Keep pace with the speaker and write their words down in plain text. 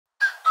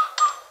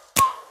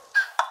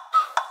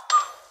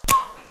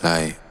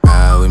Like,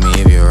 ride with me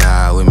if you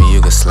ride with me,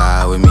 you can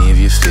slide with me if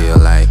you feel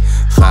like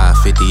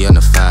 550 on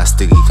the 5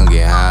 sticky, come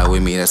get high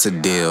with me, that's a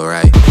deal,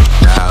 right?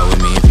 Ride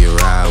with me if you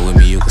ride with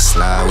me, you can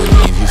slide with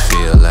me if you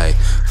feel like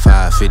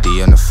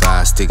 550 on the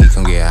 5 sticky,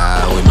 come get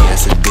high with me,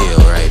 that's a deal,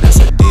 right? That's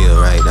a deal,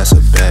 right? That's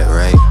a bet,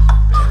 right?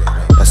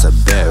 That's a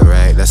bet,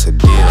 right? That's a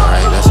deal,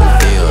 right? That's a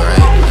deal,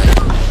 right?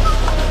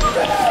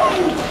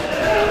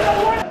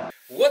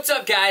 What's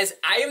up, guys?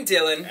 I am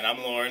Dylan. And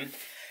I'm Lauren.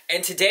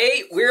 And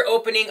today we're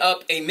opening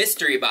up a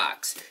mystery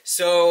box.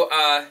 So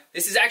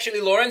this is actually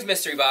Lauren's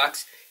mystery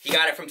box. He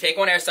got it from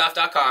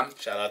TakeOneAirsoft.com.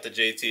 Shout out to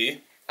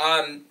JT.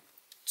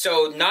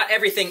 So not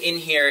everything in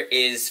here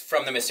is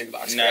from the mystery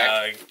box, No, correct?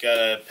 I got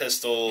a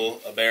pistol,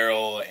 a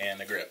barrel,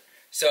 and a grip.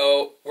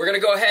 So we're going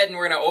to go ahead and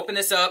we're going to open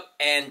this up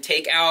and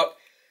take out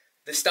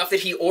the stuff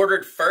that he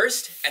ordered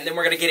first, and then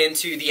we're going to get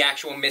into the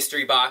actual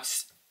mystery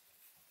box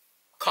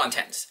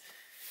contents.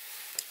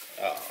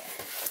 Oh.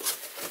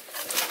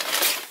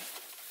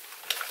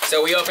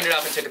 So we opened it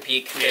up and took a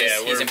peek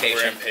because he's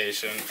impatient. We're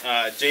impatient.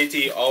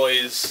 JT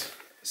always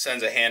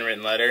sends a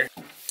handwritten letter.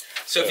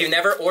 So if you've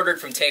never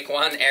ordered from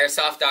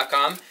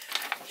TakeOneAirsoft.com,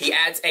 he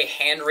adds a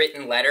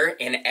handwritten letter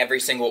in every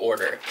single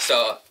order.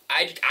 So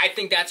I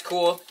think that's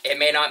cool. It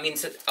may not mean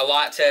a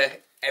lot to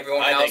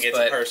everyone else, I think it's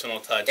a personal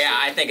touch. Yeah,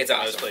 I think it's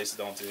awesome. Most places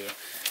don't do.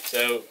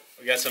 So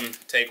we got some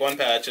Take One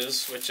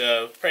patches, which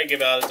probably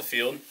give out at the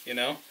field, you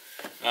know.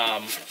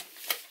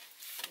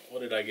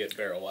 What did I get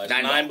barrel-wise?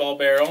 9-ball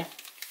barrel.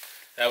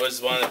 That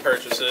was one of the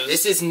purchases.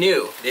 This is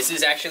new. This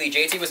is actually,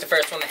 JT was the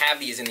first one to have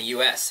these in the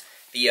U.S.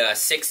 The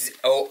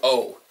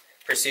 600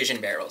 precision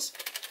barrels.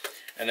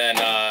 And then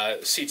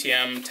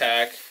CTM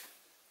tack,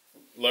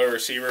 low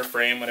receiver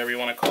frame, whatever you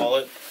want to call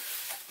it.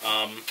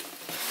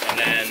 And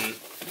then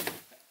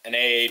an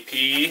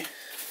AAP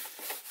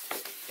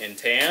in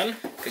tan.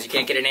 Because you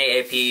can't get an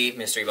AAP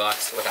mystery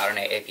box without an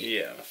AAP.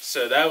 Yeah,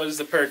 so that was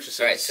the purchase.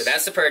 Alright, so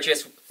that's the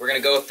purchase. We're going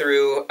to go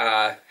through,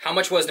 how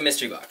much was the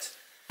mystery box?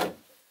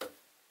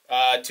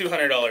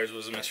 $200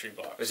 was a mystery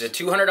box. It was a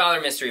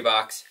 $200 mystery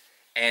box,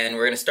 and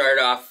we're going to start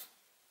off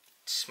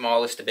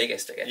smallest to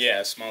biggest, I guess.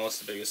 Yeah, smallest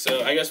to biggest.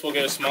 So I guess we'll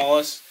go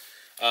smallest.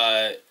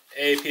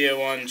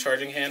 AAP01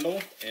 charging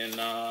handle, and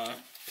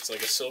it's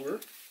like a silver.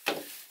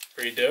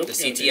 Pretty dope. The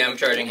CTM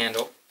charging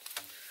handle.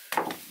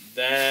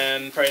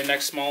 Then probably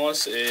next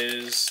smallest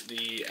is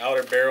the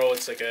outer barrel.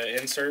 It's like an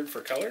insert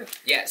for color.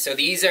 Yeah, so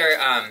these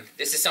are,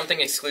 this is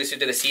something exclusive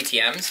to the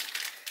CTMs.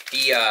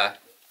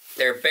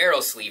 They're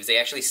barrel sleeves. They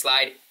actually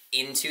slide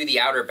into the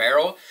outer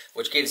barrel,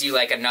 which gives you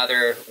like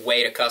another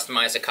way to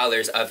customize the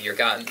colors of your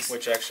guns.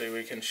 Which actually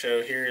we can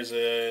show here is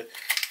a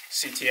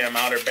CTM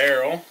outer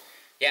barrel.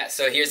 Yeah,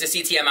 so here's the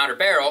CTM outer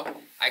barrel.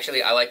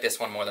 Actually, I like this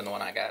one more than the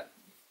one I got.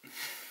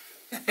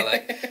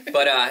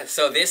 But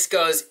so this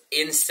goes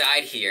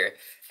inside here,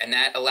 and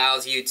that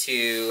allows you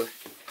to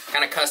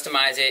kind of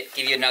customize it,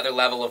 give you another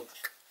level of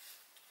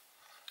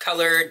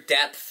color,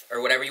 depth,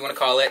 or whatever you want to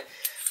call it.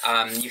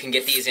 You can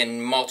get these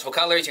in multiple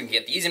colors. You can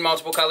get these in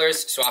multiple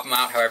colors. Swap them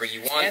out however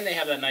you want. And they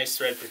have that nice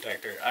thread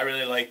protector. I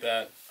really like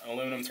that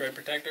aluminum thread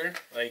protector.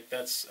 Like,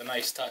 that's a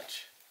nice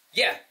touch.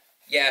 Yeah,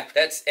 yeah.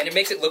 And it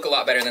makes it look a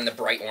lot better than the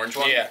bright orange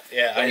one. Yeah,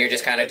 yeah. When you're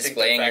just kind of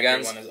displaying your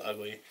guns. The factory one is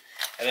ugly.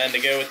 And then to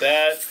go with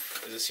that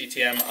is a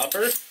CTM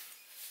upper,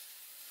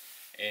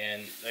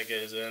 and that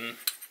goes in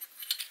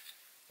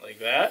like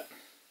that.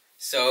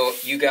 So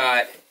you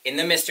got in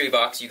the mystery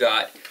box. You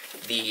got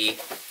the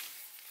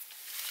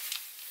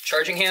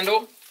charging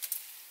handle,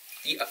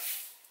 the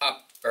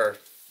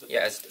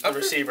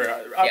receiver.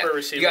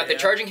 You got the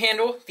charging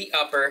handle, the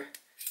upper,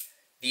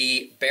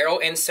 the barrel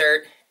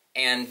insert,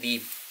 and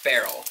the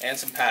barrel. And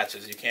some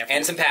patches. You can't.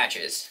 And some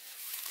patches.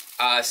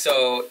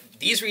 So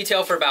these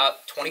retail for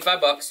about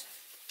 25 bucks.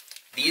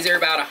 These are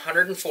about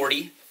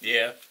 140.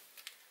 Yeah.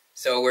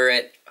 So we're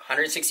at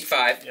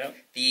 165. Yep.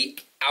 The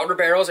outer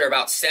barrels are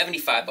about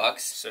 75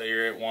 bucks. So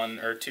you're at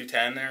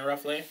 210 there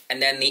roughly.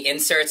 And then the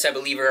inserts, I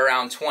believe, are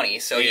around 20.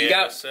 So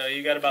yeah,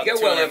 you got about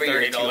well over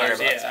your $230. $200.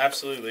 Yeah,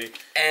 absolutely.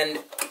 And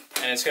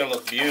it's gonna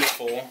look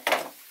beautiful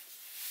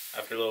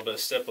after a little bit of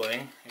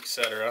stippling,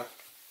 etc.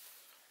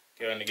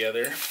 Going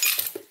together.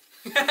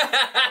 We're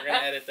gonna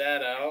edit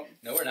that out.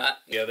 No, we're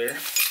not. Together.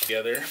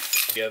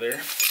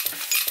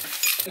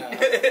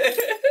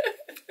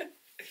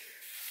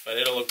 But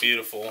it'll look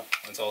beautiful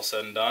when it's all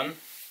said and done.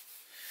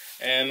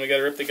 And we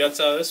gotta rip the guts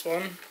out of this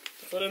one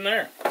to put in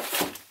there.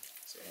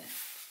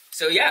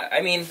 So yeah,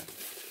 I mean,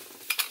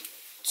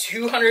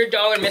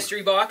 $200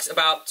 mystery box,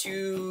 about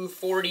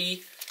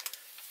 $240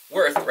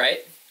 worth,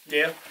 right?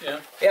 Yeah,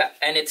 yeah. Yeah,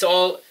 and it's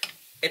all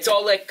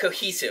like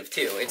cohesive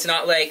too. It's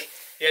not like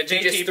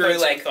JT just put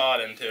some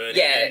thought into it.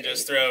 Yeah, and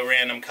just throw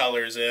random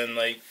colors in,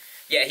 like.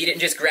 Yeah, he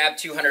didn't just grab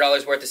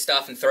 $200 worth of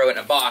stuff and throw it in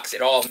a box.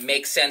 It all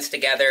makes sense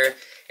together.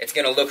 It's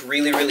going to look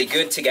really, really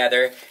good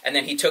together. And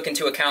then he took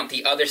into account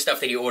the other stuff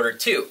that he ordered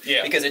too.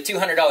 Yeah. Because a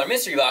 $200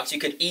 mystery box, you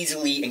could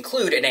easily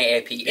include an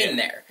AAP in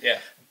there.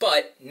 Yeah.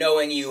 But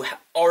knowing you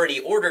already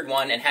ordered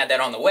one and had that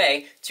on the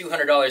way,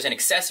 $200 in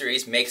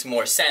accessories makes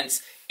more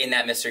sense in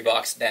that mystery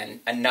box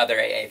than another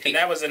AAP. And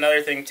that was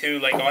another thing too,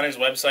 like on his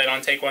website,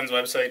 on Take One's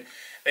website,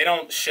 they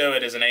don't show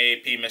it as an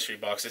AAP mystery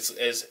box. It's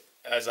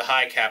as a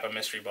high Kappa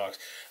mystery box.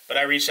 But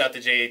I reached out to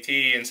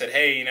JT and said,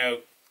 hey, you know,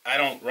 I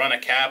don't run a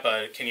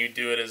Kappa. Can you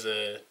do it as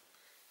a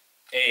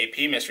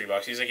AAP mystery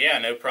box? He's like, yeah,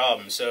 no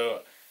problem.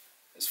 So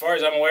as far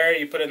as I'm aware,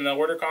 you put it in the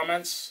order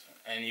comments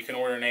and you can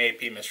order an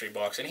AAP mystery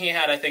box. And he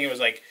had, I think it was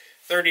like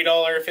 $30,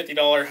 $50,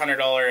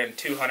 $100, and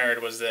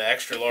 $200 was the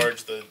extra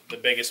large, the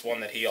biggest one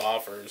that he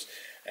offers.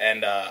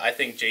 And I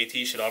think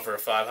JT should offer a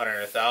 $500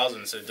 or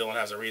 $1,000 so Dylan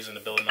has a reason to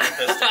build another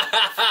pistol.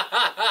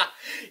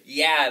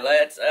 Yeah,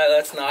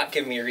 let's not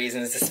give me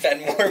reasons to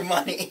spend more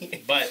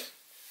money. But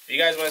if you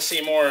guys want to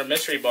see more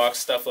mystery box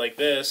stuff like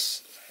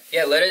this,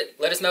 yeah,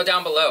 let us know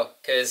down below,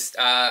 because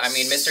I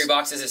mean, mystery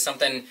boxes is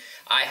something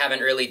I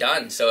haven't really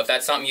done. So if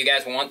that's something you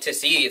guys want to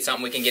see, it's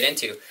something we can get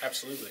into.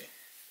 Absolutely.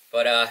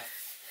 But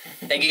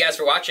thank you guys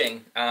for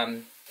watching.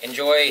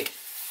 Enjoy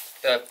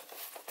the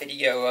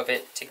video of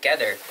it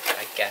together,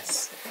 I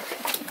guess.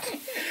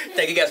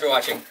 Thank you guys for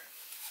watching.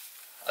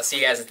 I'll see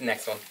you guys at the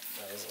next one.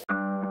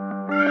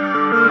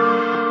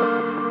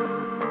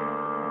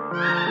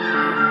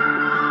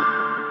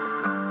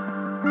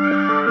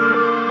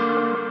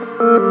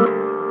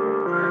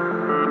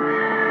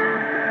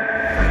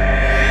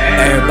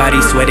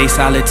 Everybody swear they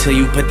solid till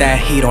you put that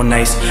heat on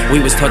ice. We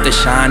was taught to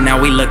shine,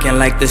 now we looking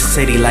like the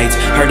city lights.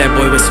 Heard that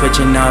boy was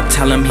switching up,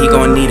 tell him he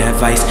gon' need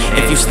advice.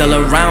 If you still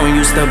around,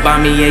 you still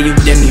by me, yeah, you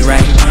did me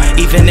right.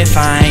 Even if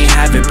I ain't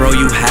have it, bro,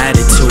 you had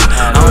it too.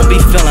 I don't be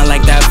feeling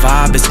like that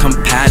vibe is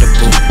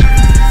compatible.